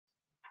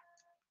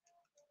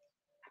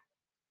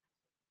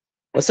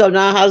What's up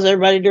now? How's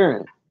everybody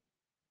doing?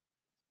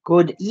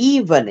 Good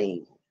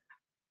evening.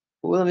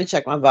 Well, let me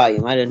check my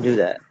volume. I didn't do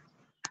that.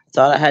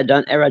 Thought I had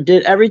done. I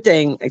did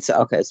everything except.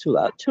 Okay, it's too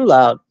loud. Too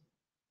loud.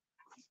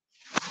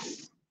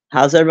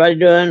 How's everybody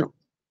doing?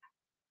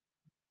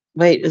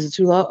 Wait, is it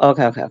too loud?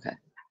 Okay, okay, okay.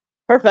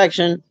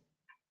 Perfection.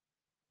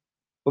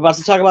 We're about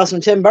to talk about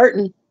some Tim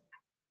Burton.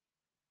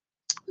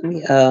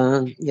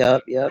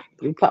 Yep.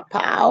 Blue pop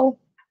pow.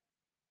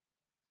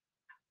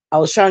 I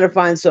was trying to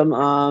find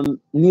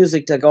some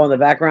music to go in the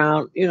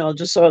background. You know,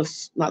 just so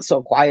it's not so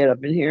quiet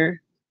up in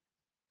here.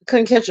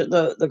 Couldn't catch it,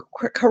 the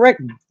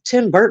correct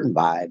Tim Burton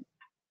vibe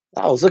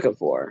I was looking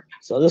for.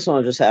 So this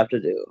one I just have to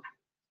do.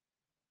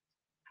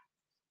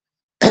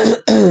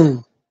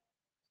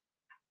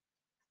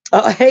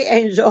 Oh, hey,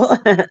 Angel.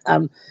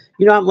 I'm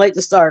late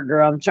to start,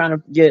 girl. I'm trying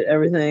to get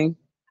everything.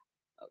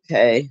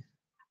 Okay.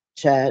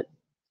 Chat.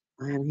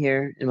 I am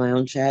here in my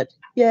own chat.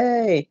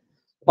 Yay.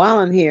 While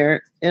I'm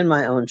here in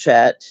my own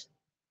chat.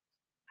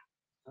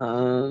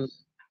 Um,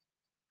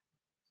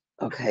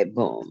 okay,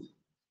 boom.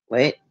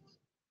 Wait.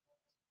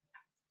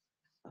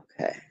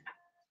 Okay.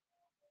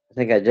 I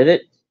think I did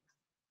it.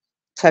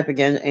 Type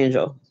again,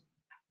 Angel.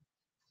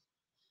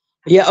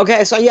 Yeah,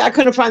 okay. So yeah, I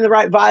couldn't find the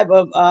right vibe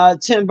of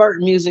Tim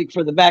Burton music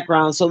for the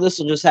background, so this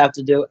will just have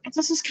to do.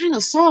 This is kind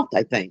of soft,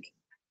 I think.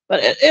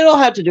 But it'll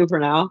have to do for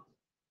now.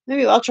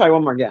 Maybe I'll try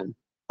one more again.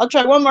 I'll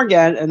try one more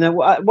again, and then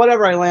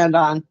whatever I land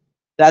on,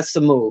 that's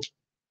the move.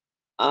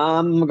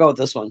 I'm gonna go with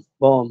this one.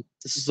 Boom.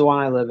 This is the one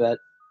I live at.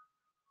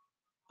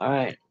 All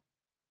right.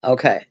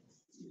 Okay.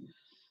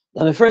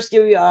 Let me first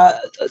give you, a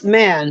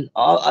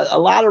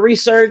lot of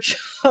research,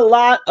 a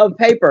lot of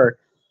paper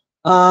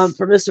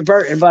for Mr.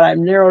 Burton, but I've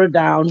narrowed it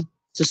down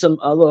to some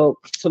little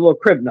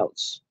crib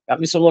notes. Got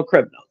me some little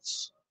crib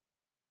notes.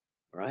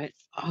 All right.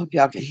 I hope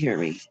y'all can hear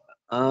me.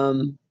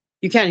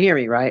 You can't hear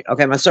me, right?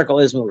 Okay, my circle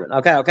is moving.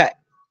 Okay.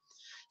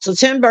 So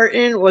Tim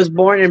Burton was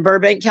born in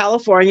Burbank,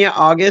 California,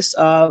 August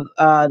of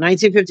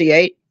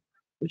 1958,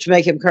 which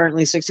make him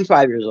currently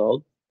 65 years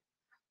old.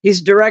 He's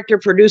director,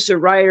 producer,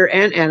 writer,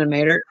 and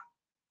animator.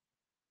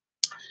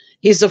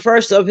 He's the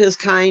first of his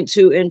kind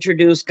to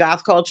introduce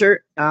goth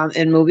culture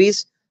in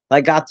movies,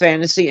 like goth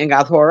fantasy and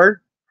goth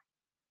horror.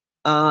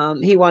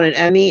 He won an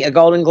Emmy, a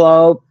Golden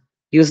Globe.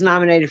 He was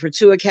nominated for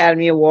 2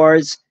 Academy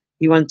Awards.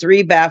 He won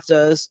 3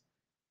 BAFTAs.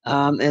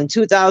 In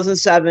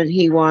 2007,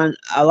 he won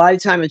a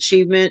Lifetime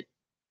Achievement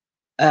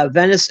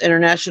Venice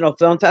International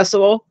Film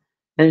Festival.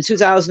 And in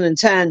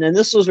 2010, and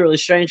this was really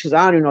strange because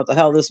I don't even know what the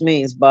hell this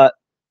means, but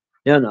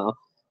you know.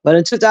 But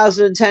in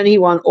 2010, he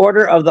won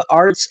Order of the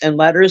Arts and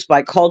Letters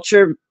by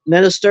Culture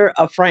Minister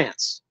of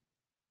France.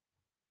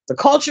 The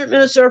Culture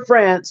Minister of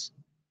France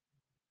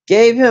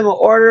gave him an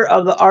Order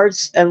of the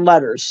Arts and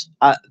Letters.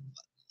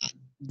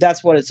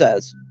 That's what it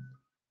says.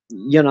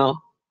 You know.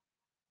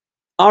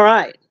 All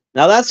right.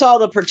 Now that's all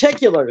the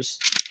particulars.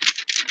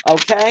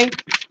 Okay?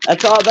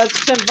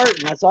 That's Tim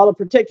Burton. That's all the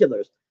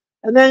particulars.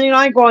 And then,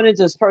 I'm going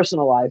into his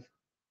personal life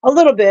a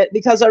little bit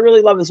because I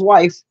really love his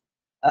wife,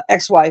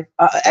 ex-wife,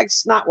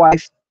 not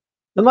wife,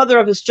 the mother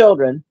of his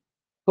children,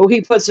 who he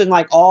puts in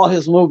like all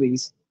his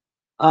movies.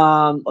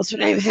 What's her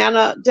name?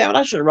 Hannah. Damn it,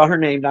 I should have wrote her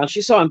name down.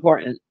 She's so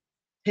important.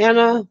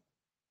 Hannah.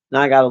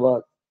 Now I gotta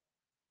look.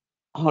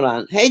 Hold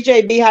on. Hey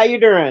JB, how you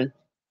doing?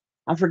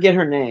 I forget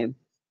her name.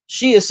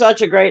 She is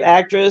such a great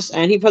actress,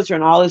 and he puts her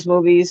in all his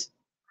movies.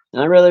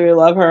 And I really, really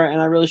love her,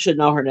 and I really should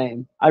know her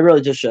name. I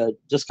really just should,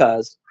 just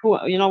cause.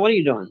 What are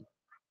you doing?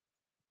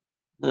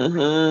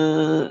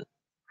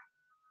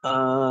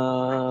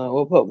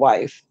 We'll put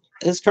wife.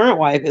 His current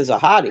wife is a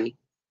hottie.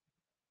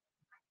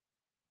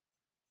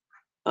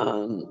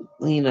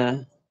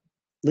 Helena.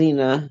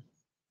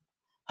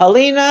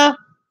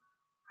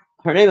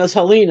 Her name is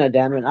Helena,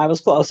 damn it. I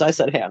was close. I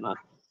said Hannah.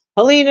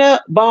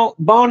 Helena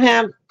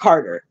Bonham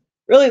Carter.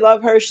 Really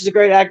love her. She's a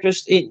great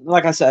actress.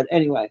 Like I said,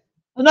 anyway.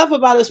 Enough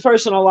about his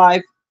personal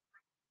life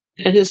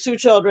and his 2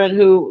 children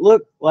who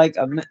look like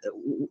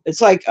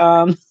it's like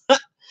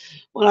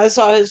when I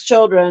saw his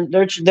children,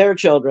 their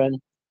children,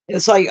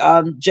 it's like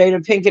Jada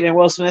Pinkett and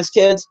Will Smith's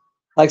kids.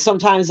 Like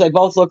sometimes they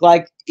both look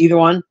like either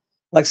one.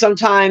 Like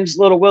sometimes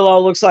little Willow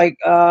looks like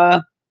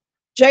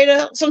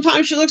Jada.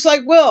 Sometimes she looks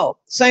like Will.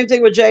 Same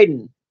thing with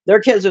Jaden. Their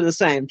kids are the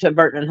same. Tim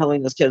Burton and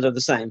Helena's kids are the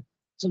same.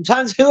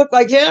 Sometimes they look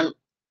like him.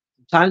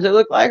 Sometimes they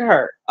look like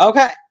her.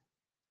 Okay.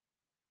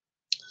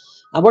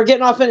 We're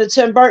getting off into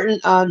Tim Burton,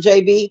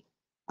 JB.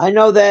 I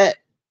know that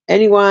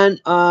anyone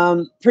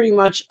pretty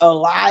much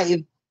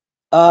alive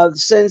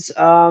since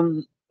what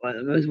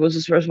was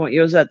his first one? What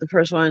year was that? The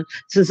first one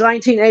since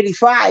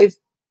 1985.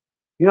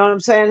 You know what I'm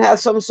saying?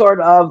 Has some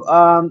sort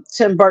of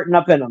Tim Burton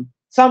up in them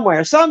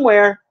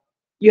somewhere.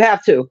 You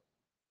have to.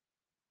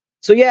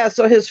 So yeah.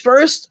 So his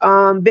first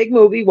big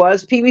movie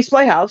was Pee-wee's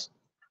Playhouse.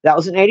 That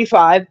was in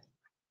 '85.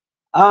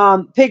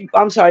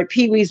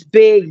 Pee-wee's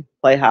Big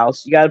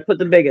Playhouse. You got to put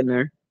the big in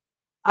there.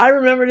 I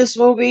remember this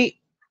movie,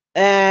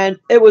 and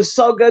it was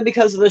so good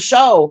because of the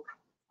show.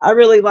 I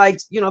really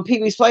liked,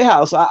 Pee-wee's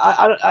Playhouse. And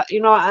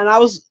I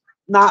was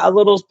not a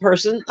little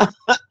person.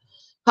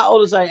 How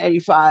old was I?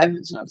 85,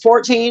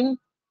 14.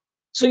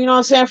 So you know what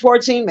I'm saying,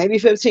 14, maybe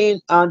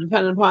 15,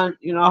 depending upon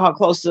how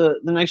close to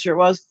the next year it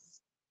was.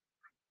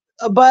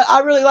 But I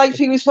really liked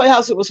Pee Wee's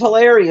Playhouse. It was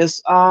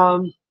hilarious.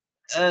 Uh,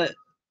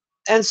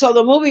 and so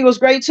the movie was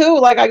great too.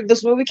 Like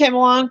this movie came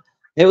along,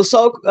 it was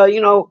so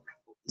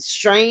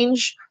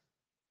strange.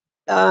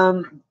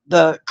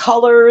 The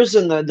colors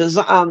and the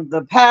design,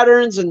 the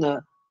patterns, and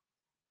the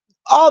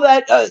all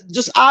that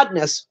just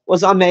oddness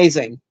was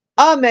amazing.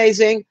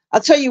 Amazing.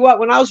 I'll tell you what,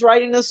 when I was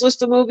writing this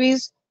list of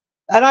movies,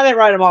 and I didn't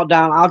write them all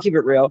down, I'll keep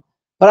it real,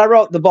 but I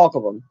wrote the bulk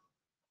of them.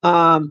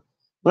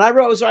 When I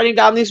was writing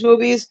down these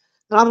movies,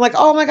 and I'm like,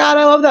 oh my God,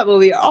 I love that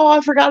movie. Oh,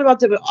 I forgot about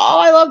that. Oh,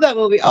 I love that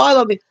movie. Oh, I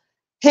love it.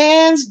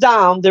 Hands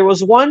down, there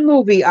was one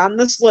movie on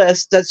this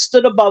list that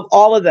stood above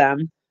all of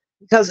them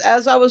because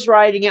as I was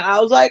writing it, I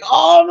was like,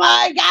 oh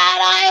my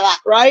God,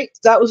 right?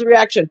 That was the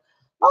reaction.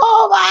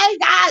 Oh my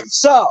God.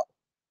 So,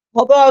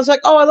 although I was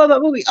like, oh, I love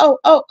that movie.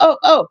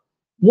 Oh.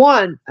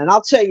 One, and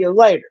I'll tell you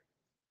later,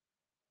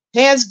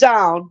 hands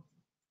down,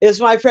 is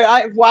my favorite.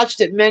 I've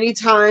watched it many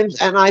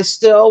times and I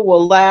still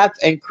will laugh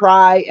and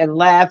cry and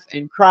laugh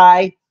and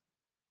cry.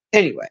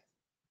 Anyway,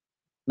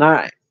 all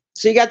right.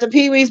 So you got the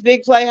Pee Wee's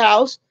Big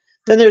Playhouse.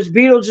 Then there's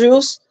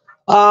Beetlejuice,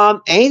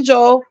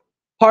 Angel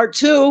Part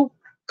 2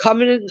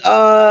 coming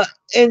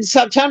in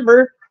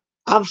September.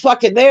 I'm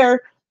fucking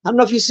there. I don't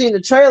know if you've seen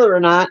the trailer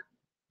or not,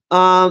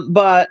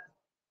 but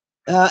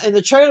in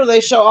the trailer they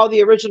show all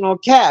the original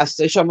cast.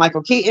 They show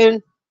Michael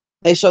Keaton.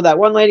 They show that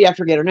one lady, I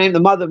forget her name,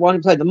 the one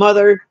who played the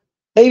mother.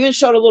 They even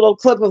showed a little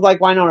clip of like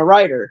Winona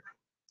Ryder.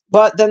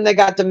 But then they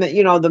got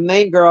the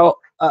main girl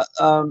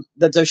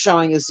that they're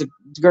showing is the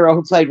girl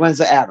who played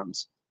Wednesday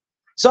Addams.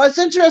 So it's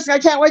interesting. I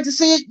can't wait to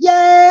see it.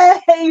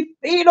 Yay!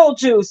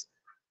 Beetlejuice.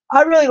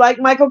 I really like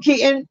Michael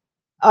Keaton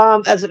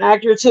as an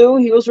actor too.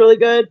 He was really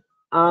good.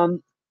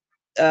 In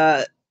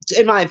my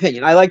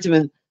opinion, I liked him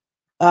in.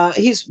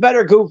 He's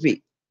better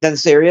goofy than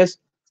serious.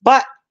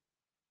 But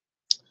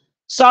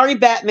sorry,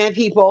 Batman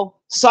people.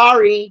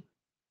 Sorry,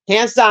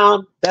 hands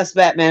down, best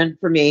Batman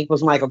for me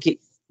was Michael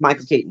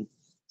Keaton.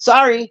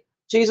 Sorry,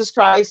 Jesus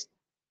Christ.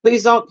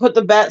 Please don't put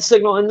the bat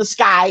signal in the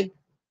sky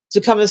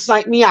to come and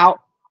snipe me out.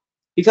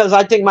 Because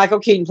I think Michael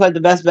Keaton played the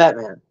best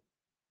Batman.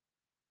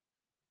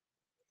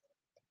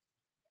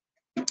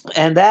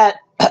 And that,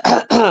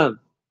 then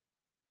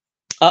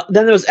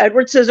there was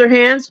Edward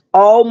Scissorhands.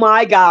 Oh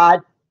my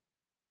God.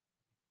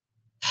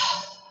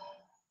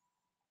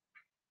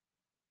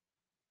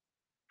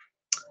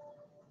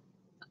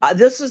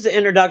 This is the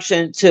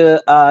introduction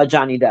to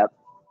Johnny Depp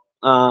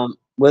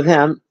with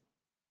him.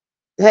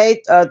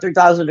 Hey,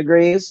 3000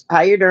 Degrees.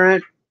 How you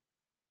doing?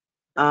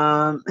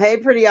 Hey,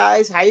 Pretty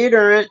Eyes. How you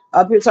doing?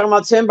 Up here talking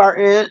about Tim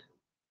Burton.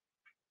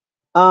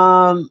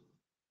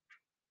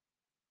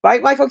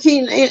 Right, Michael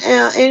Keaton,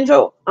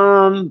 Angel.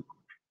 What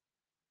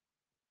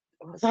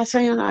was I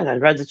saying? I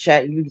read the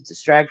chat. You get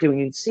distracted when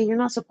you see you're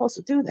not supposed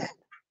to do that.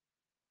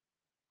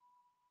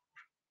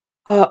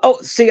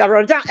 See, I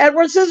wrote it down.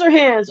 Edward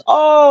Scissorhands.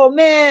 Oh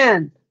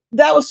man,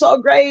 that was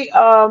so great.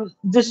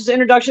 This is the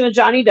introduction to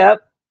Johnny Depp.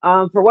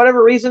 For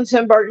whatever reason,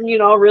 Tim Burton,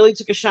 really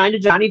took a shine to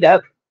Johnny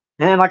Depp.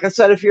 And like I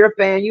said, if you're a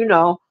fan, you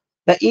know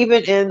that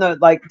even in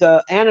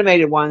the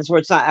animated ones where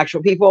it's not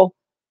actual people,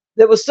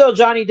 there was still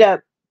Johnny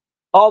Depp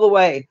all the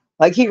way.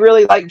 Like he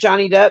really liked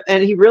Johnny Depp,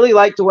 and he really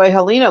liked the way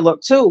Helena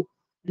looked too.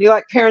 And he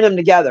liked pairing them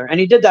together, and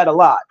he did that a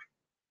lot.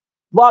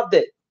 Loved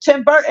it.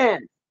 Tim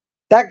Burton,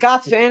 that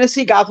goth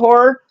fantasy, goth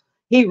horror.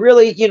 He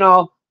really, he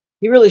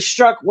really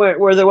struck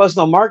where there was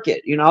no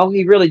market. He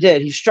really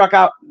did. He struck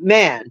out,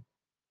 man.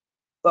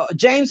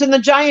 James and the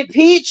Giant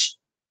Peach.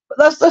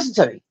 Let's listen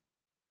to me.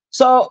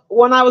 So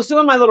when I was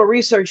doing my little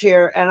research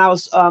here, and I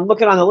was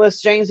looking on the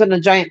list, James and the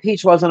Giant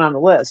Peach wasn't on the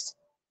list.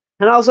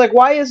 And I was like,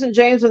 why isn't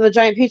James and the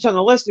Giant Peach on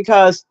the list?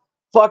 Because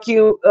fuck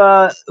you.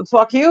 I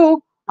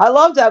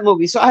love that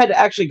movie. So I had to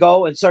actually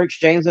go and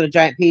search James and the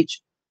Giant Peach.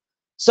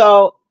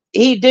 So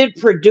he did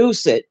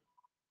produce it,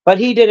 but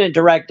he didn't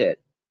direct it.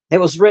 It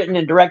was written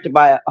and directed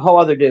by a whole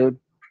other dude,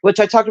 which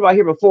I talked about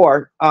here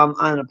before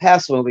on a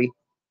past movie.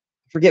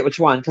 I forget which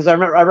one, because I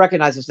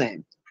recognize his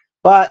name.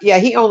 But yeah,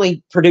 he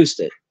only produced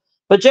it.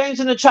 But James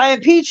and the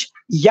Giant Peach,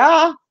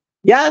 yeah,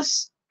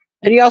 yes.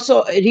 And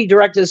he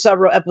directed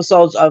several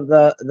episodes of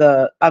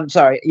the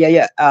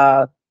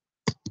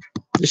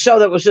show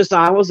that was just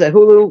on, what was it,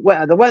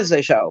 Hulu, the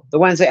Wednesday show, the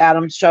Wednesday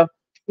Addams show.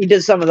 He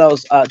did some of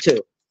those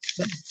too.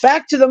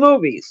 Back to the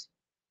movies.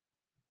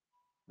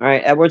 All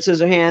right, Edward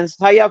Scissorhands.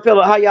 How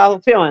y'all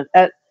feeling?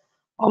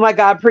 Oh my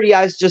God, Pretty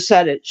Eyes just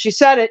said it. She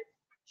said it.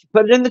 She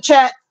put it in the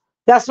chat.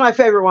 That's my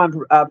favorite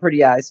one,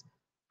 Pretty Eyes.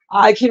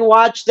 I can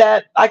watch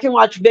that. I can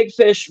watch Big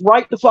Fish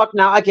right the fuck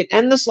now. I can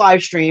end this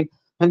live stream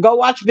and go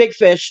watch Big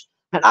Fish,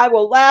 and I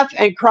will laugh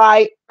and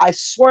cry. I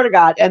swear to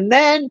God. And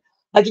then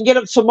I can get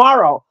up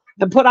tomorrow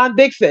and put on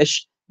Big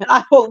Fish, and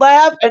I will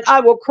laugh and I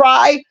will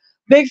cry.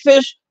 Big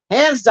Fish,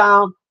 hands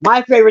down,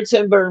 my favorite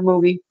Tim Burton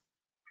movie.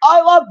 I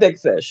love Big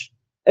Fish.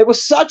 It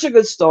was such a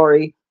good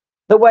story.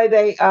 The way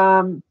they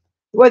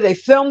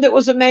filmed it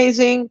was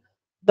amazing.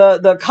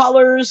 The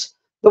colors,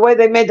 the way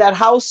they made that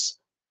house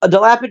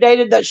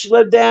dilapidated that she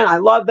lived in. I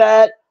love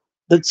that.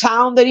 The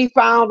town that he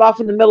found off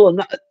in the middle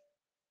of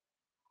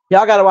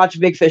y'all got to watch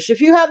Big Fish.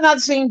 If you have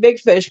not seen Big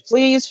Fish,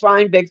 please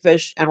find Big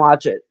Fish and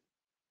watch it.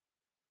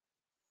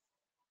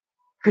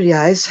 Pretty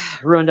eyes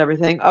ruined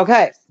everything.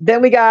 Okay,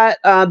 then we got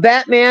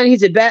Batman. He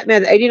did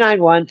Batman the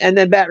 '89 one, and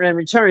then Batman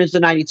Returns the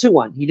 '92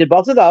 one. He did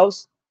both of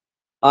those.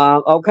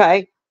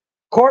 Okay,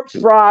 Corpse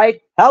Bride.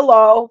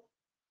 Hello,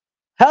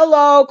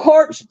 hello,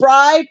 Corpse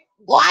Bride.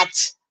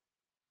 What?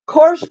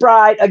 Corpse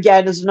Bride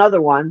again is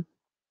another one.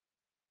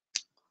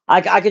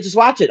 I could just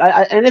watch it.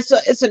 And it's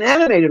an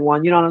animated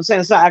one. You know what I'm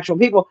saying? It's not actual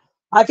people.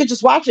 I could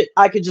just watch it.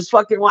 I could just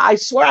fucking. I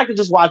swear I could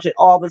just watch it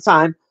all the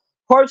time.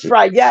 Corpse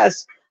Bride.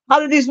 Yes. How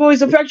did these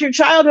movies affect your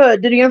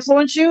childhood? Did he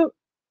influence you?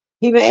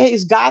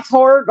 He's goth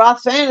horror,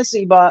 goth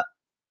fantasy, but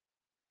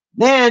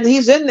man,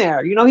 he's in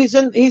there. You know, he's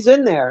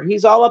in there.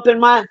 He's all up in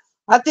my.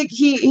 I think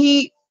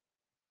he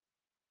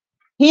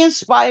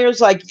inspires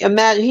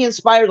he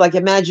inspired like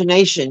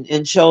imagination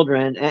in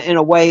children in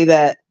a way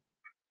that,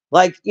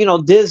 like, you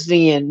know,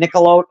 Disney and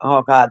Nickelodeon.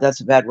 Oh God,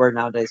 that's a bad word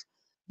nowadays.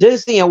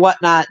 Disney and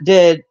whatnot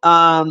did.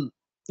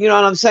 You know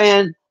what I'm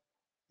saying?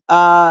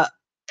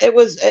 It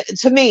was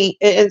to me.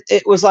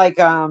 It was like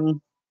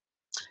you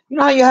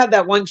know how you have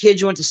that one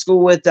kid you went to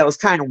school with that was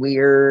kind of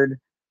weird,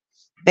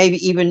 maybe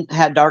even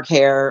had dark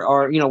hair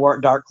or, you know, wore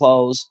dark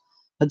clothes,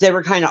 but they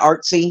were kind of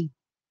artsy.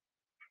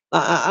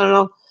 I don't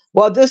know.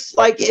 Well, this,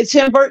 like,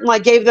 Tim Burton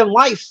like gave them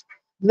life,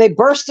 and they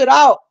bursted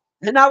out,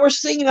 and now we're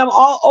seeing them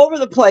all over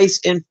the place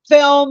in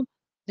film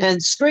and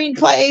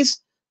screenplays.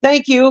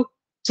 Thank you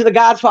to the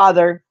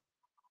Godfather,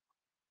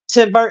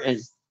 Tim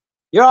Burton.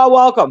 You're all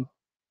welcome.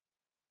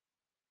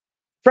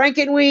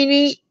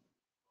 Frankenweenie.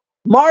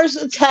 Mars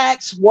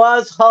Attacks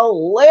was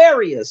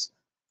hilarious.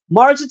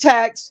 Mars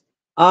Attacks,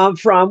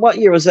 from what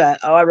year was that?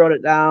 Oh, I wrote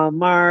it down.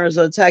 Mars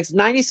Attacks,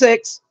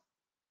 96.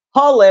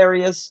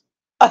 Hilarious.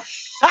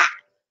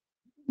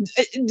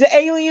 The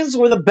aliens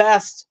were the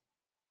best.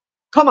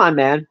 Come on,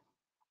 man.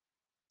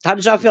 How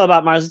did y'all feel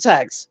about Mars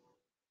Attacks?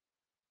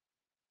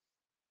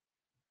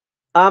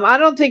 I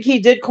don't think he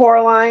did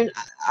Coraline.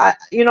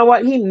 You know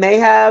what? He may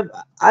have.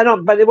 I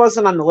don't, but it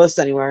wasn't on the list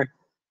anywhere.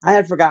 I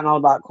had forgotten all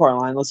about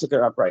Coraline. Let's look it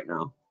up right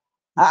now.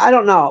 I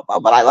don't know,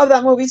 but I love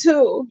that movie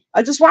too.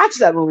 I just watched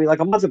that movie like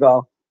a month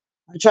ago.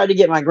 I tried to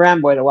get my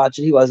grandboy to watch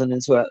it. He wasn't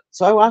into it,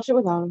 so I watched it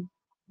without him.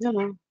 You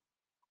know.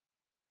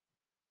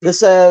 This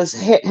says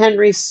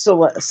Henry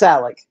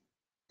Salick.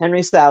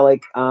 Henry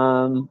Salick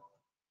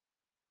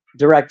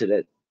directed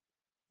it.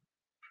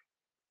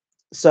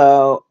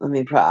 So let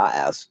me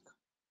ask.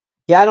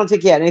 Yeah, I don't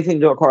think he had anything to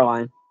do with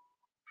Coraline.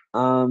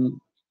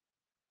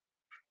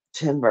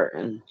 Tim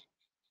Burton.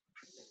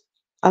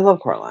 I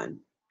love Coraline.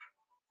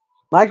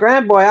 My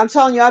grandboy, I'm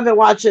telling you, I've been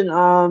watching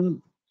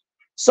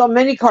so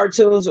many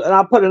cartoons, and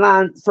I'll put it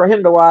on for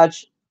him to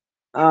watch.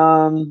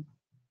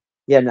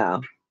 Yeah,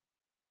 no.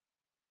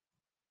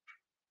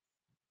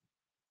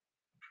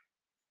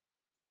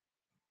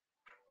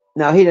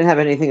 No, he didn't have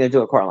anything to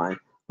do with Coraline.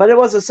 But it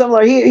was a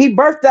similar, he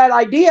birthed that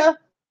idea.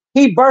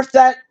 He birthed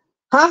that,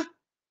 huh?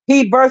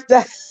 He birthed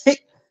that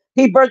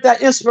he birthed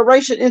that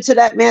inspiration into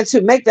that man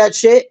to make that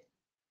shit.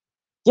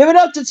 Give it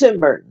up to Tim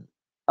Burton.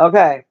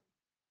 Okay.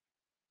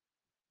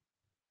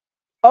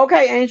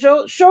 Okay,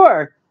 Angel,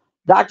 sure.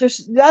 Dr.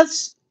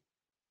 That's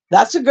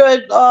a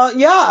good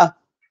yeah.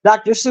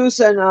 Dr. Seuss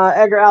and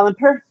Edgar Allan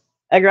Poe.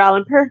 Edgar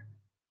Allan Poe.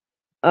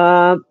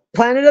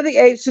 Planet of the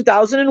Apes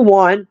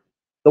 2001,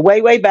 the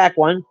way back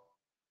one.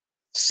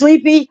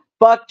 Sleepy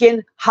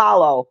fucking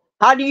Hollow.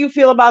 How do you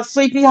feel about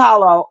Sleepy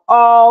Hollow?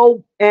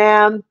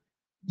 OMG.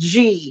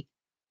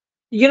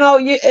 You know,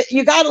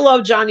 you gotta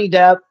love Johnny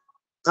Depp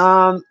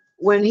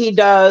when he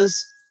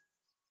does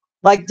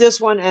like this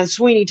one, and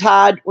Sweeney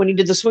Todd, when he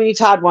did the Sweeney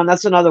Todd one.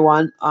 That's another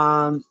one.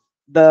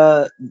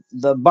 The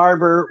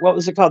barber, what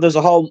was it called? It's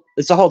a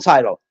whole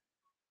title.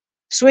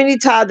 Sweeney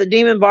Todd, the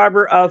Demon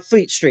Barber of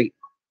Fleet Street.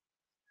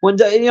 When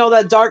you know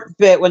that dark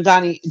bit when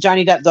Johnny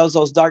Depp does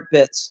those dark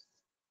bits,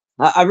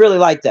 I really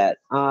like that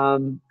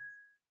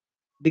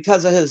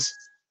because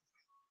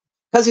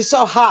he's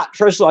so hot.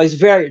 First of all, he's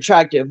very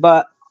attractive,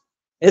 but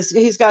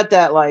he's got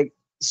that like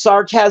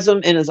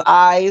sarcasm in his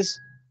eyes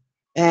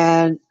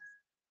and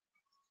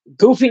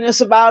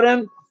goofiness about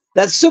him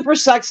that's super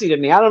sexy to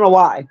me. I don't know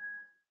why.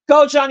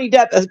 Go Johnny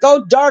Depp.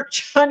 Go dark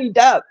Johnny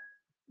Depp.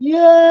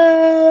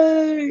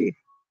 Yay!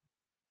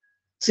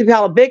 Sleepy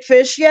Hollow, Big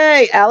Fish.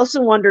 Yay! Alice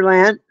in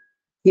Wonderland.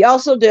 He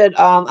also did,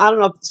 I don't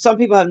know, some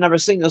people have never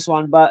seen this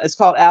one, but it's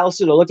called Alice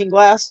Through the Looking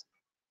Glass.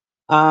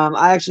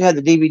 I actually had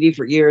the DVD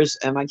for years,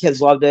 and my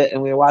kids loved it,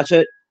 and we watch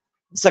it.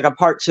 It's like a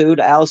part 2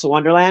 to Alice in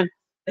Wonderland.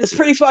 It's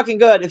pretty fucking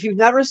good. If you've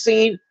never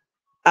seen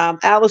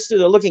Alice Through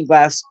the Looking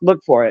Glass,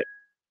 look for it.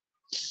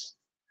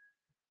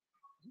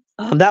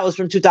 That was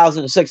from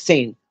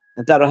 2016,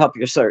 if that'll help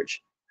your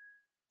search.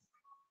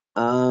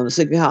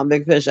 Sleepy Hollow,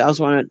 Big Fish. I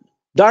also wanted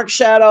Dark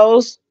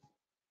Shadows,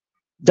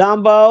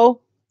 Dumbo,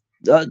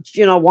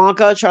 you know,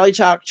 Wonka, Charlie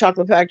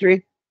Chocolate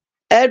Factory,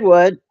 Ed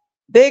Wood,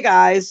 Big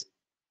Eyes.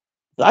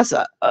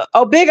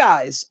 Big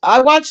Eyes.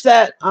 I watched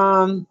that.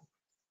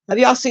 Have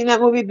y'all seen that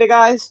movie, Big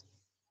Eyes?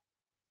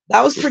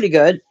 That was pretty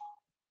good.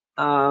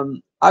 I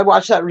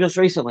watched that just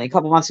recently, a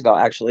couple months ago,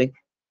 actually.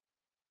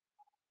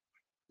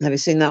 Have you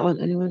seen that one?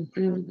 Anyone?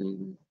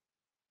 Anyone?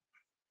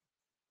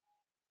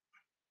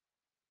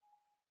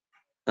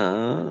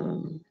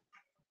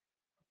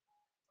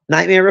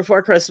 Nightmare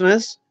Before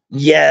Christmas.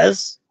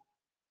 Yes.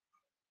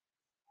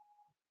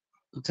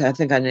 Okay, I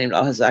think I named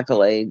all his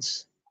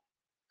accolades.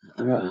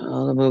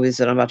 All the movies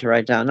that I'm about to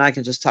write down. Now I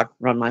can just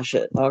run my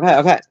shit. Okay,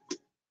 okay.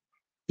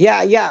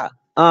 Yeah, yeah.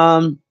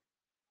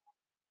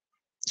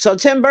 So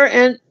Tim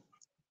Burton,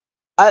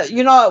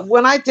 you know,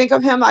 when I think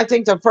of him, I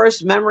think the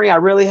first memory I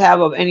really have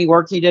of any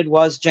work he did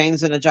was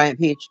James and the Giant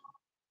Peach.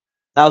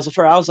 That was the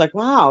first. I was like,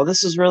 wow,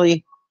 this is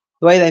really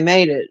the way they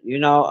made it. You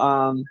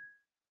know,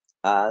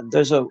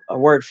 there's a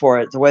word for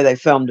it. The way they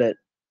filmed it,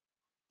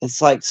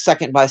 it's like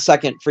second by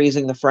second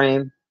freezing the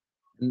frame.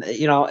 And,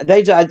 you know,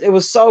 it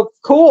was so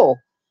cool.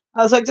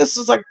 I was like, this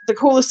is like the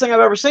coolest thing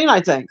I've ever seen,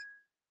 I think.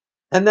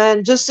 And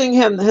then just seeing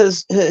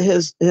his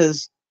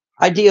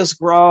ideas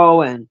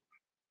grow, and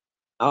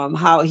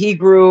how he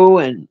grew,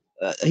 and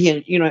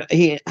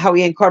how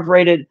he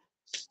incorporated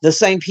the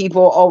same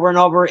people over and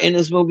over in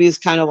his movies,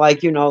 kind of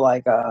like,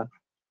 like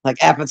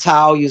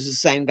Apatow uses the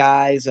same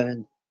guys,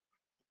 and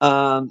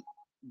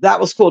that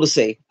was cool to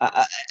see.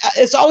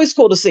 It's always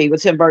cool to see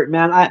with Tim Burton,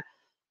 man.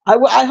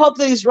 I hope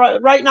that he's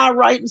right now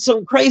writing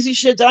some crazy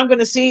shit that I'm going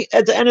to see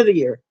at the end of the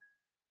year,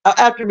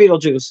 after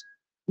Beetlejuice.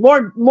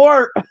 More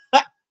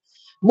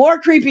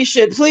more creepy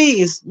shit,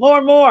 please.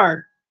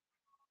 More.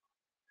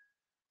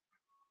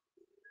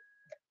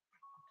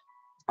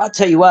 I'll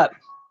tell you what,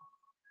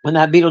 when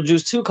that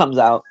Beetlejuice 2 comes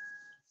out,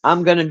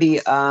 I'm going to be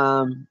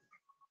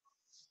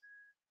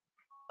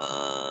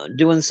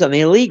doing some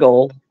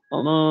illegal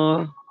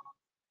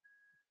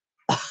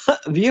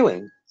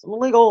viewing, some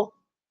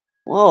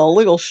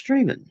illegal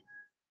streaming.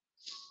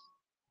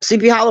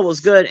 CP Hollow was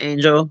good,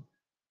 Angel.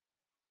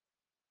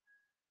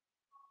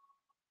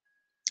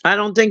 I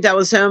don't think that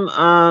was him.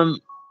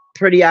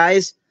 Pretty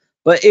Eyes,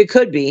 but it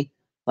could be.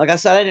 Like I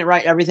said, I didn't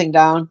write everything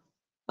down,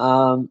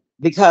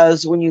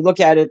 because when you look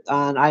at it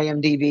on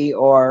IMDb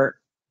or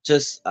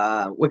just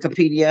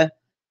Wikipedia,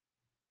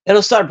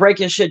 it'll start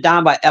breaking shit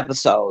down by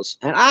episodes,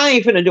 and I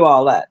ain't finna do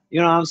all that. You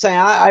know what I'm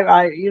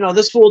saying?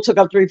 This fool took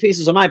up 3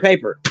 pieces of my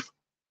paper.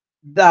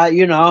 But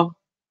yeah,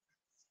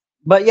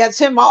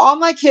 Tim, all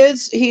my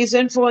kids, he's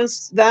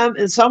influenced them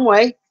in some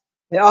way.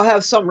 They all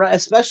have some,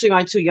 especially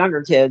my 2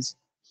 younger kids.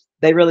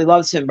 They really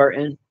love Tim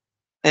Burton,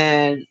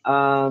 and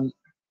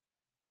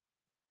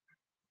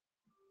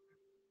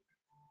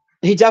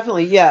he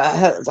definitely,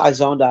 yeah, I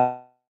zoned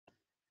out.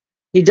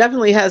 He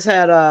definitely has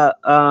had a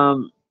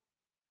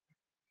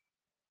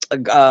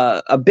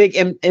big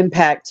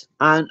impact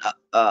on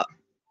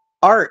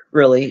art,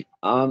 really,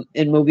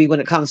 in movie when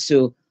it comes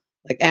to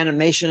like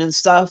animation and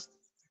stuff.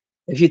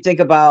 If you think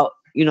about,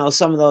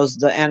 some of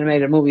the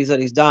animated movies that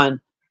he's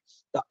done,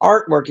 the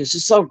artwork is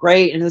just so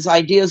great, and his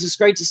ideas. It's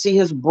great to see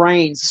his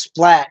brain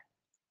splat.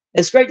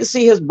 It's great to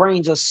see his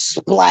brain just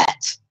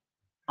splat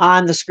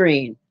on the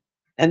screen,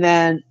 and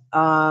then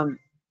kind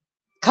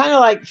of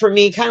like, for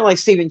me, kind of like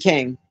Stephen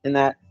King in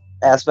that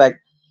aspect,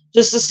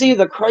 just to see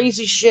the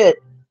crazy shit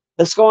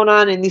that's going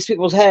on in these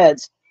people's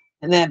heads,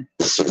 and then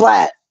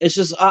splat. It's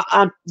just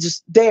I'm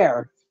just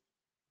there.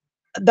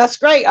 That's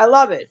great. I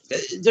love it.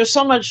 There's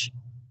so much.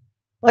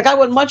 Like, I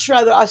would much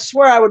rather. I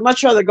swear, I would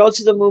much rather go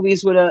to the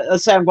movies with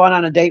let's say I'm going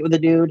on a date with a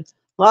dude.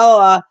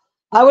 Well,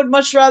 I would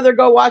much rather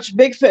go watch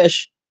Big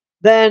Fish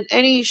than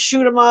any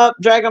shoot 'em up,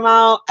 drag 'em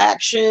out,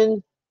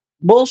 action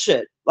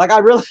bullshit. Like, I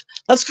really,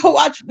 let's go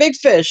watch Big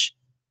Fish.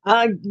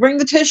 Bring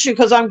the tissue,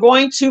 because I'm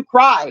going to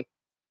cry.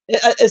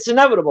 It's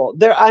inevitable.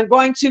 I'm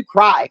going to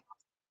cry.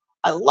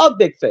 I love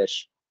Big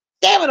Fish.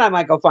 Damn it, I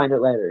might go find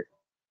it later.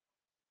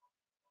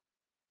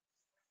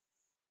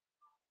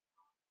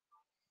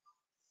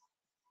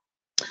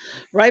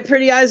 Right,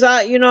 Pretty Eyes?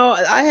 I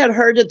had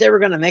heard that they were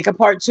going to make a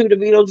part 2 to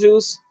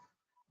Beetlejuice,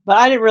 but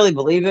I didn't really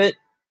believe it.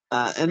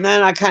 And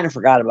then I kind of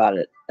forgot about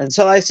it.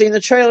 Until I seen the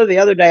trailer the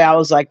other day, I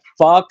was like,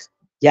 fuck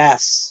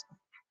yes.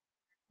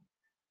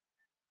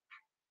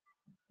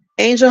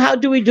 Angel, how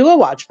do we do a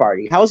watch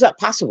party? How is that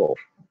possible?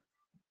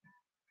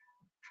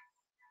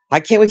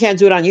 We can't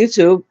do it on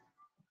YouTube.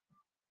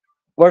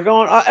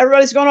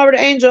 Everybody's going over to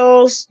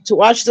Angels to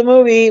watch the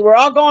movie. We're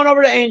all going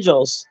over to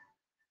Angels.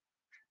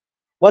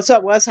 What's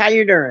up, Wes? How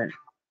you doing?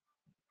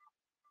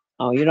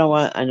 Oh, you know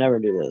what? I never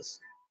do this.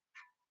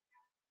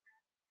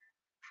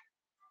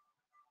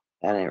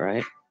 That ain't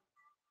right.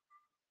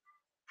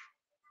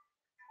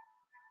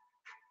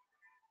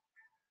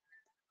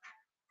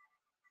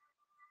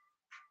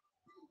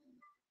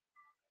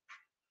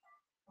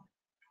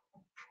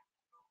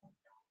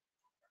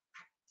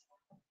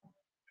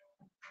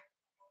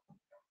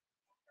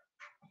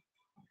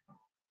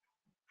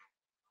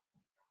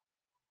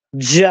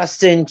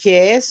 Just in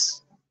case.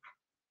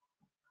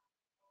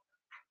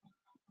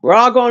 We're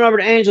all going over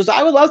to Angels.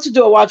 I would love to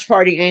do a watch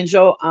party,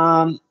 Angel,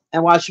 and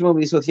watch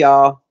movies with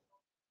y'all.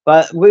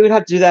 But we would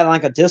have to do that on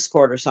like a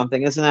Discord or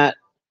something, isn't that?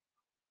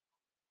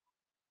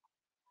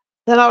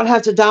 Then I would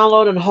have to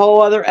download a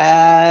whole other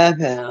app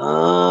and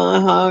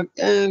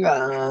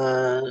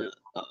a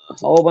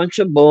whole bunch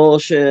of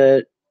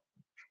bullshit.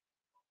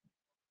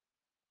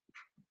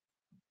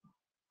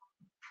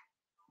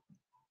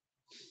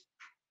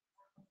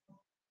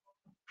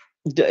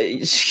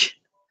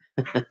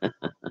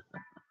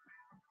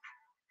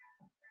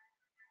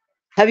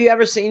 Have you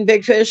ever seen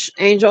Big Fish,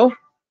 Angel?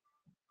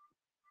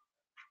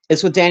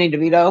 It's with Danny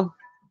DeVito.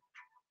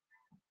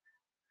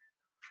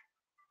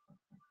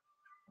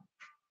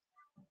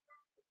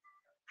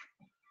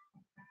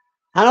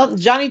 I don't.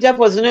 Johnny Depp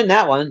wasn't in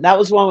that one. That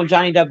was one where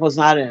Johnny Depp was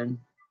not in.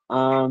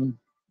 Um,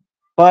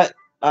 but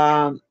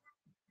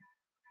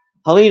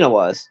Helena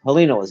was.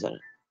 Helena was in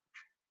it.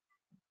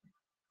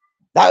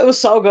 That was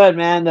so good,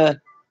 man.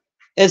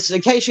 It's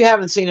in case you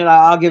haven't seen it,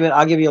 I'll give it.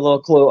 I'll give you a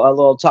little clue, a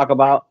little talk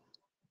about.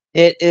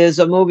 It is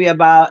a movie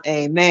about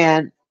a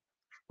man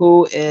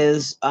who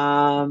is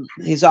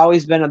he's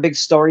always been a big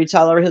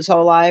storyteller his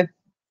whole life,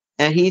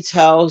 and he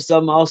tells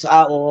the most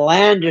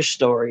outlandish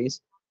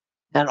stories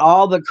and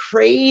all the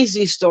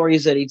crazy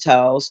stories that he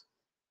tells.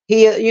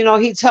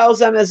 He tells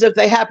them as if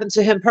they happened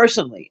to him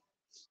personally,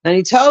 and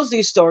he tells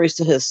these stories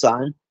to his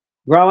son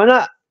growing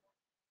up.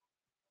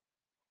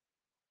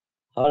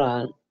 Hold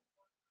on.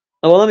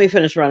 Oh, well, let me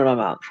finish running my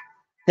mouth.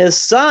 His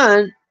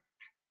son.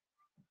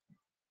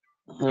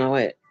 Oh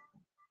wait.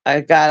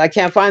 I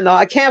can't find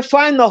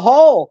the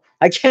hole.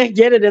 I can't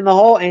get it in the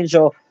hole,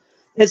 Angel.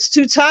 It's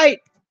too tight.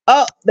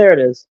 Oh, there it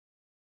is.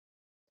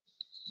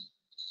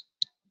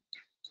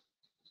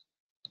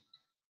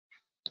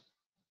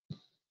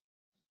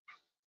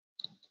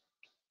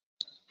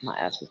 My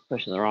ass is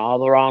pushing all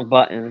the wrong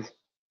buttons.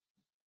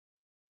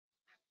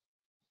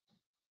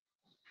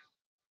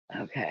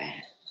 Okay.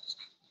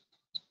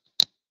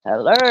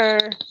 Hello.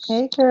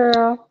 Hey,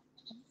 girl.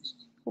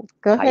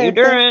 Go How you ahead.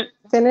 doing?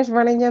 Finish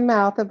running your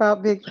mouth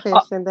about Big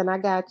Uh, Fish, and then I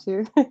got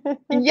you.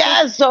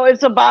 yeah, so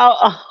it's about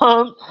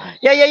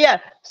yeah.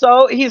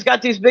 So he's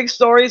got these big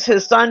stories.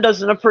 His son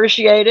doesn't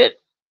appreciate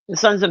it. His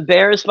son's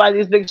embarrassed by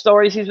these big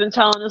stories he's been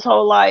telling his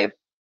whole life.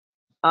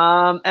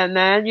 And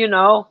then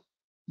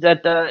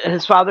that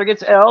his father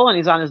gets ill and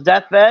he's on his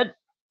deathbed,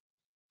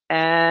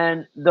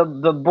 and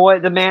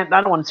the man.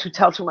 I don't want to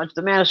tell too much.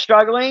 The man is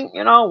struggling,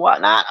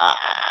 whatnot.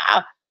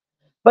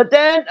 But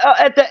then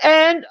at the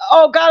end,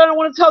 oh God, I don't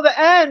want to tell the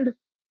end.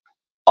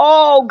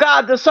 Oh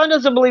God, the son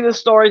doesn't believe his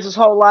stories his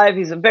whole life.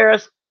 He's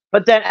embarrassed.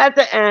 But then at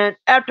the end,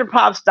 after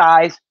Pops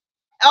dies,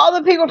 all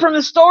the people from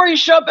his story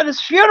show up at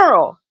his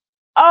funeral.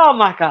 Oh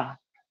my God,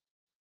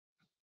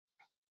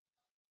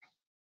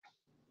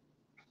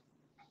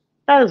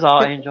 that is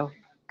all, G- Angel.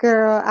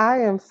 Girl, I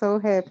am so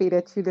happy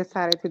that you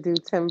decided to do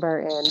Tim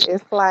Burton.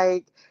 It's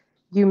like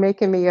you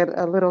making me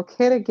a little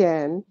kid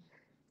again.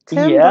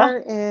 Tim Yeah,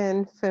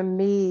 Burton for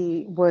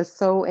me was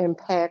so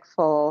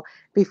impactful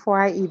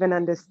before I even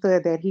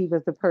understood that he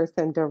was the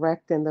person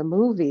directing the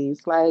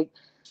movies. Like,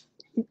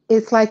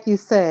 it's like you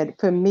said,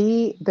 for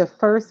me, the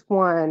first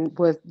one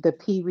was the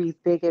Pee Wee's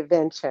Big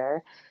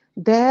Adventure.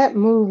 That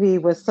movie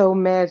was so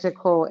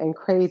magical and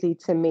crazy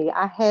to me.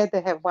 I had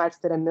to have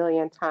watched it a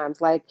million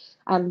times. Like,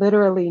 I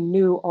literally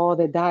knew all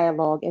the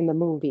dialogue in the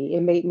movie.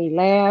 It made me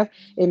laugh.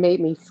 It made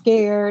me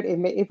scared.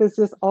 It was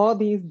just all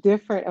these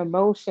different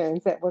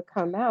emotions that would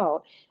come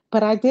out.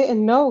 But I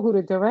didn't know who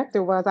the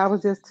director was. I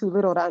was just too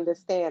little to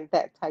understand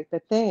that type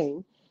of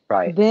thing.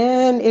 right.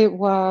 Then it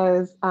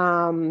was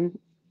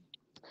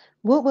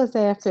what was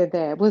after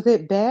that? Was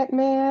it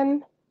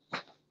Batman?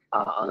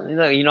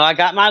 I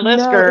got my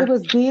list, No, it girl.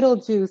 was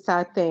Beetlejuice,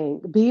 I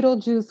think.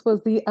 Beetlejuice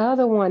was the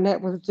other one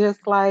that was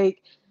just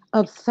like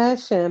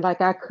obsession.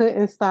 Like I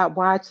couldn't stop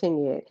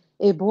watching it.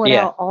 It brought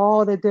Yeah. out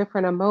all the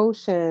different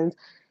emotions.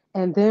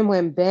 And then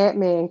when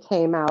Batman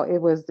came out,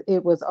 it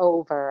was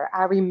over.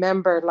 I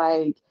remember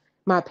like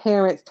my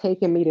parents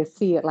taking me to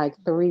see it like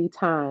three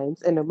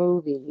times in the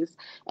movies.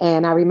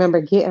 And I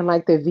remember getting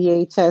like the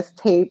VHS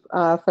tape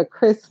for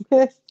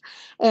Christmas.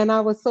 And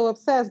I was so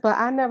obsessed, but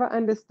I never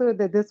understood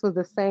that this was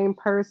the same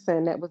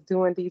person that was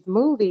doing these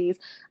movies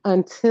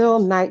until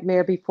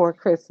Nightmare Before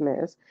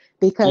Christmas.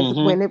 Because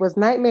Mm-hmm. when it was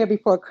Nightmare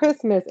Before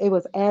Christmas, it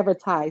was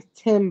advertised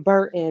Tim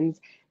Burton's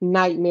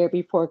Nightmare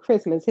Before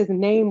Christmas. His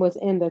name was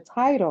in the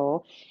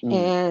title.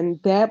 Mm.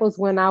 And that was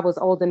when I was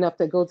old enough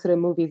to go to the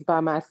movies by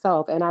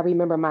myself. And I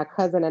remember my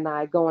cousin and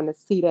I going to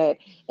see that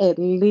at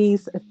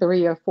least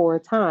three or four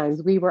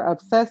times. We were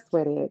obsessed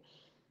with it.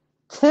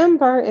 Tim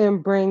Burton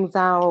brings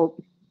out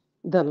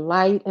the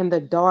light and the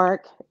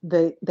dark,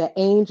 the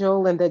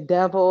angel and the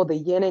devil, the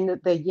yin and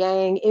the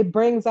yang. It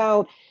brings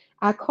out,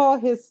 I call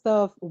his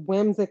stuff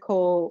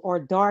whimsical or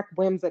dark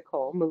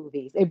whimsical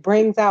movies. It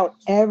brings out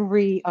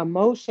every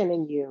emotion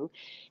in you,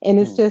 and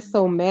it's Mm. just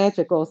so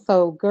magical.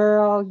 So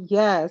girl,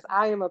 yes,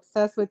 I am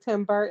obsessed with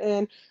Tim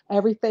Burton.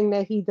 Everything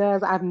that he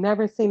does, I've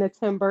never seen a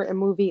Tim Burton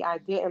movie I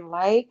didn't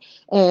like,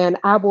 and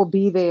I will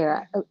be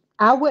there.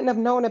 I wouldn't have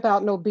known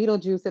about no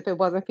Beetlejuice if it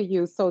wasn't for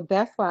you. So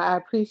that's why I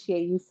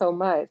appreciate you so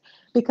much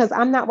because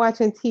I'm not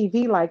watching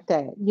TV like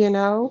that, you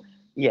know?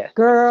 Yeah.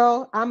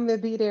 Girl, I'm gonna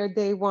be there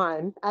day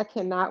one. I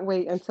cannot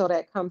wait until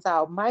that comes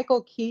out.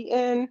 Michael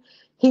Keaton,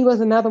 he was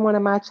another one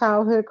of my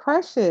childhood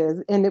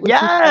crushes, and it was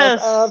because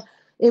of Yes.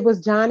 it was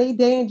Johnny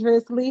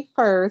Dangerously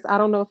first. I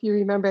don't know if you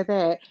remember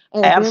that,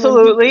 and then when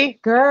he, Absolutely.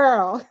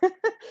 girl,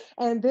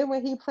 and then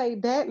when he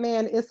played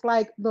Batman, it's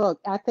like, look,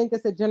 I think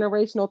it's a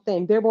generational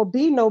thing. There will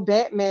be no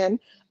Batman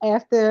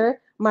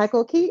after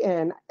Michael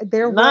Keaton.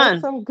 There was None.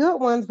 some good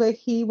ones, but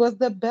he was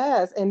the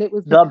best, and it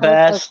was The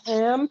because of best.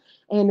 him,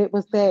 and it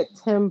was that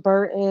Tim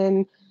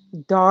Burton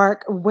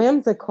dark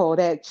whimsical,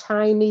 that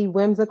chimey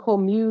whimsical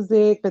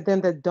music, but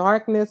then the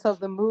darkness of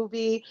the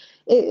movie.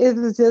 It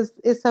was just,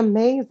 it's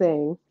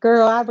amazing.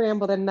 Girl, I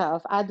rambled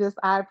enough. I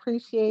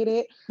appreciate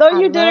it. No, I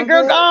you did it, love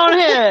girl. Go it. on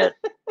ahead.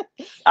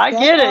 I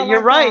That's get it. all You're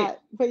I right. got.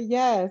 But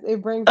yes,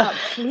 it brings out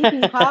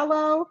Sleepy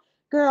Hollow.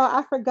 Girl,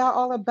 I forgot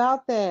all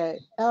about that.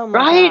 Oh my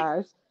Right?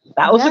 gosh.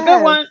 That was a good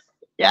Yes. one.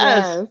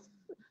 Yes.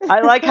 Yes.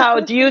 I like how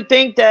do you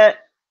think that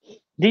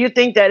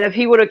if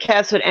he would have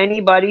casted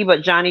anybody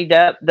but Johnny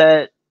Depp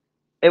that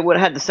it would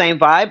have had the same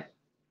vibe?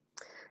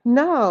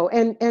 No,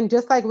 and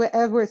just like with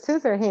Edward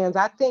Scissorhands,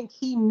 I think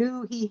he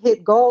knew he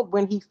hit gold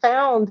when he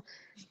found,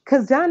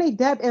 because Johnny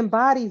Depp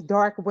embodies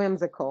dark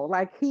whimsical.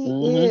 Like he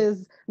Mm-hmm.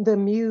 is the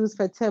muse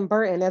for Tim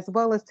Burton as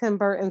well as Tim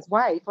Burton's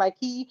wife. Like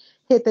he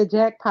hit the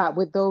jackpot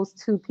with those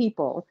two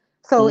people.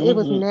 So it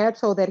was Mm-hmm.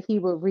 natural that he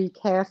would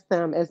recast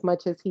them as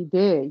much as he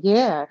did.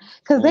 Yeah.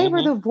 Because they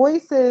were Mm-hmm. the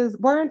voices,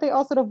 weren't they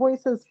also the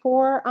voices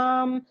for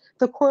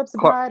The Corpse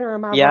Cor- Bride, or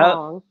am I yeah.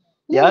 wrong?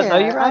 Yeah. No,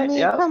 you're Yeah. I right. mean,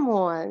 Yep. come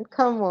on.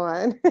 Come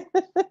on.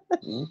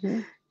 Mm-hmm.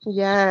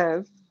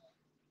 Yes.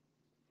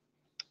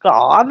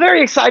 Oh, I'm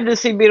very excited to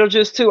see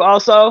Beetlejuice too.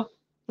 Also,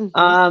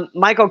 Hmm.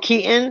 Michael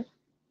Keaton.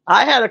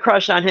 I had a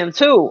crush on him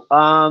too.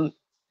 I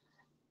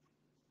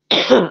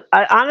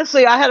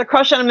had a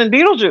crush on him in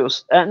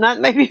Beetlejuice, and that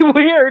may be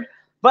weird,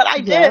 but I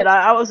did. Yep.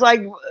 I was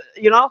like,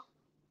 you know,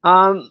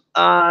 um,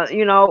 uh,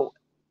 you know,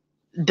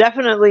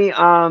 definitely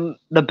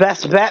the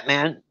best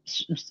Batman,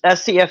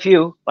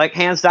 SCFU, like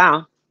hands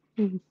down.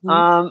 Hmm.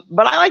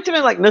 But I liked him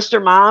in like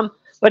Mr. Mom,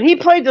 but he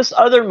played this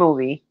other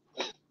movie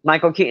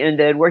Michael Keaton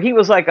did where he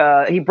was like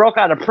he broke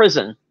out of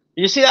prison.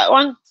 Did you see that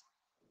one?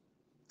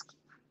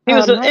 He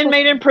was an Michael.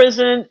 inmate in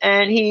prison,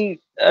 and he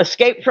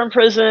escaped from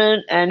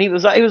prison, and he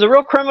was a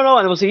real criminal,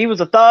 and he was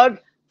a thug,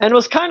 and it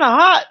was kind of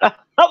hot.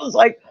 I was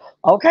like,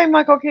 okay,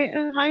 Michael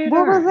Keaton, how you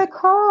What was doing? it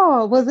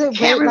called? Was it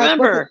Can't wait like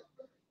was it? remember.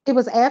 It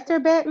was after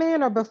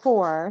Batman or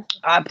before?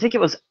 I think it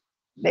was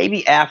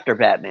maybe after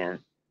Batman.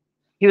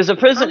 He was a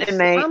prison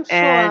inmate, I'm sure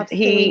and I've seen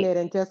he it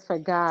and just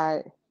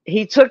forgot.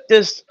 he took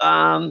this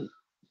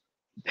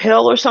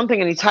pill or something,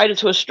 and he tied it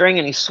to a string,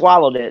 and he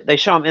swallowed it. They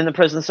show him in the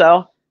prison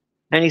cell,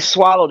 and he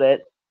swallowed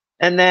it.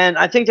 And then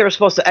I think they were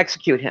supposed to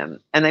execute him,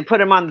 and they put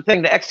him on the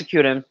thing to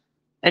execute him,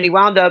 and he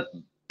wound up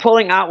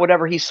pulling out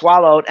whatever he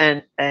swallowed,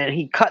 and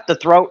he cut the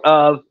throat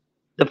of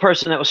the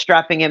person that was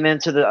strapping him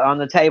into the on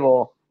the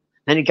table,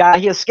 and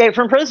he escaped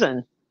from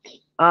prison.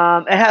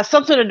 It has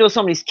something to do with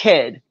somebody's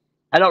kid.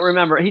 I don't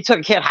remember. He took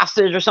a kid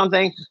hostage or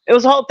something. It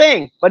was a whole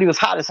thing, but he was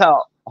hot as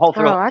hell Oh,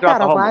 I throughout the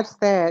gotta whole movie. watch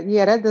that.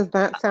 Yeah, that does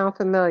not sound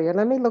familiar.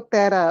 Let me look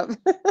that up.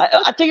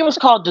 I think it was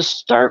called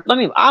Disturb.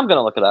 I'm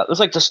gonna look it up. It was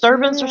like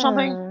Disturbance or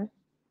something. Yeah.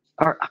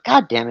 Or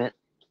God damn it,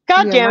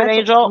 God Yeah, damn it, Michael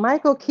Angel.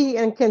 Michael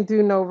Keaton can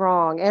do no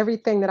wrong.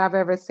 Everything that I've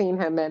ever seen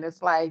him in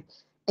is like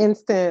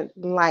instant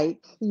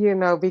like,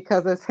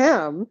 because it's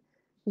him.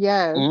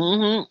 Yes.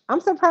 Mm-hmm.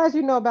 I'm surprised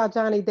you know about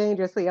Johnny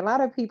Dangerously. A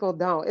lot of people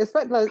don't. It's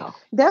like Oh,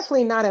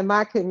 definitely not in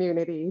my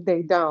community.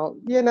 They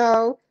don't.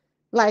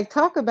 Like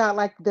talk about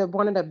like the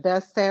one of the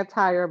best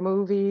satire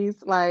movies.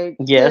 Like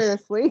yes.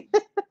 seriously.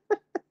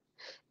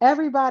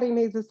 Everybody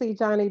needs to see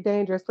Johnny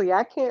Dangerously.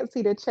 I can't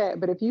see the chat,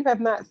 but if you have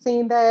not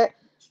seen that,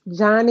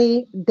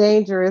 Johnny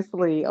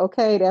Dangerously,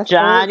 okay, that's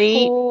old Johnny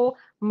school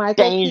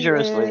Michael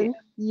Dangerously. Keaton.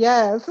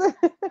 Yes.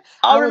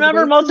 Oh, I was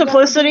remember way too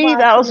young to be Multiplicity?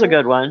 That watching was a it.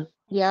 good one.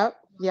 Yep,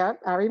 yep,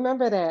 I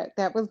remember that.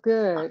 That was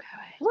good.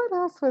 What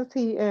else was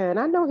he in?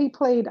 I know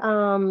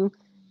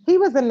he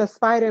was in the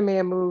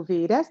Spider-Man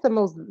movie. That's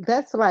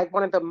like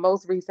one of the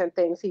most recent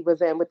things he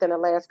was in within the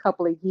last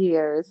couple of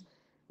years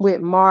with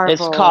It's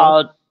Marvel.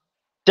 called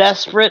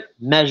Desperate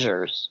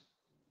Measures.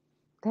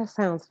 That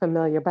sounds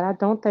familiar, but I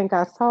don't think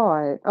I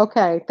saw it.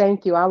 Okay,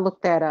 thank you. I'll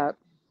look that up.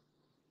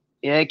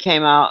 Yeah, it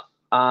came out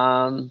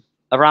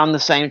around the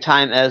same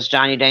time as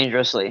Johnny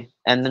Dangerously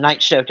and the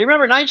Night Shift. Do you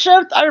remember Night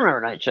Shift? I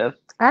remember Night Shift.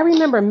 I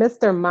remember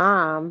Mr.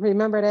 Mom.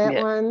 Remember that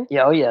Yeah. one?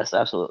 Yeah. Oh, yes,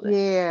 absolutely.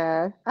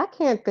 Yeah. I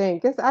can't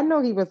think. I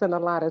know he was in a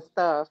lot of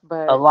stuff,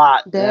 A but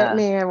lot. Yeah.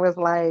 Batman was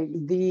like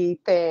the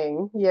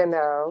thing.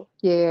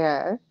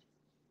 Yeah.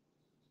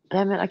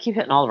 Damn it! I keep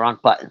hitting all the wrong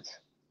buttons.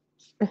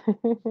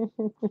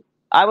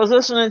 I was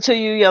listening to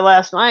you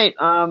last night.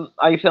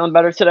 Are you feeling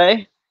better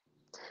today?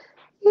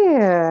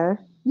 Yeah.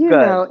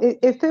 Good.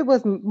 If it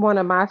was one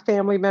of my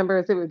family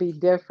members, it would be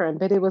different,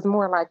 but it was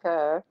more like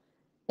a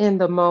in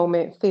the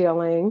moment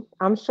feeling.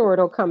 I'm sure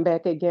it'll come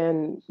back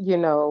again,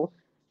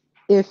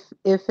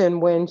 if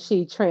and when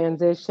she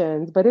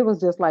transitions, but it was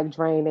just like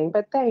draining.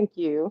 But thank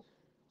you.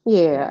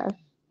 Yeah.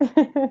 Yeah.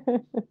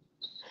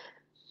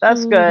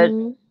 That's good.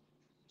 Hmm.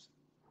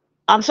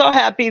 I'm so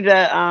happy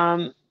that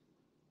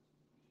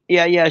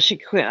yeah, she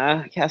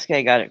Queen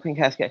Cascade got it, Queen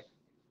Cascade.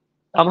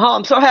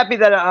 I'm so happy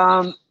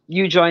that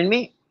you joined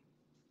me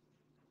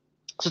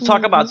to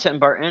talk about Hmm. Tim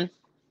Burton.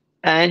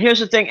 And here's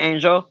the thing,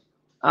 Angel.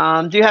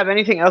 Do you have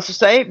anything else to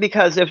say?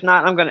 Because if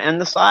not, I'm going to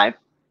end this live.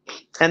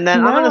 And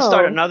then I'm going to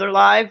start No. another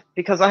live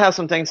because I have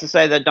some things to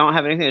say that don't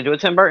have anything to do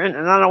with Tim Burton.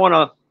 And I don't want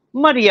to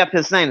muddy up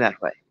his name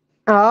that way.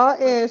 Oh,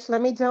 Ish,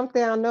 let me jump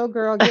down. No,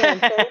 girl,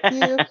 again, thank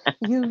you.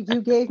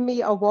 You gave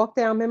me a walk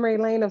down memory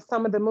lane of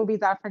some of the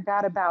movies I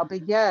forgot about.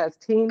 But yes,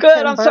 Team Good.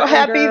 Tim I'm so Burton,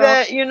 happy girl.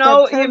 that, you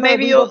September,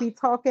 maybe we will you'll be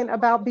talking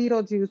about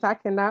Beetlejuice. I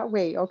cannot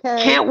wait,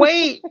 okay? can't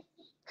wait.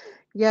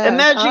 Yes,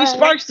 Imagine all he right.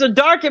 sparks the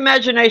dark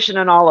imagination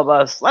in all of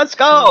us. Let's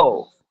Yes,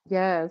 go.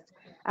 yes.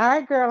 All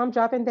right, girl, I'm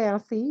dropping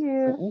down. See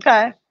you.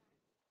 Okay.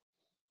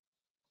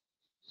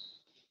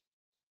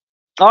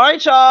 All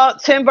right, y'all.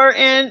 Tim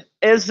Burton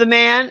is the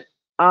man.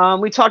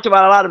 We talked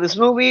about a lot of his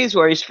movies,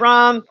 where he's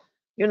from,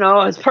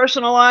 his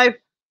personal life.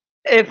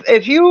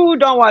 If you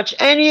don't watch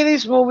any of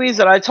these movies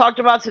that I talked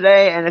about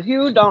today, and if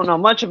you don't know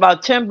much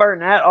about Tim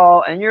Burton at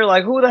all, and you're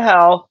like, who the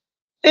hell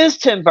is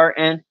Tim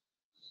Burton?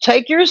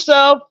 Take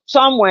yourself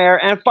somewhere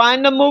and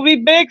find the movie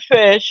Big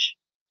Fish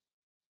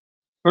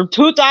from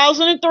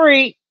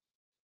 2003,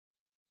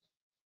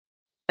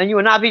 and you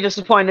will not be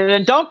disappointed.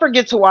 And don't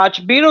forget to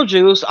watch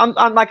Beetlejuice.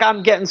 I'm like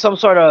I'm getting some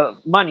sort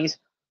of monies,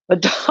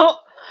 but don't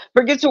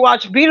forget to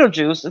watch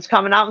Beetlejuice. It's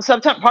coming out in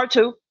September, part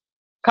two,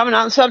 coming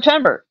out in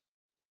September.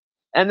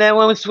 And then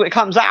when it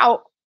comes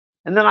out,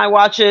 and then I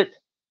watch it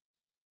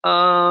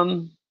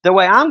the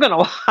way I'm gonna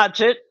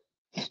watch it,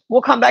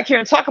 we'll come back here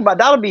and talk about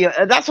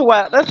it. That's a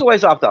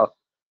ways off though.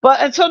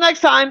 But until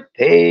next time,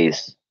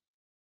 peace.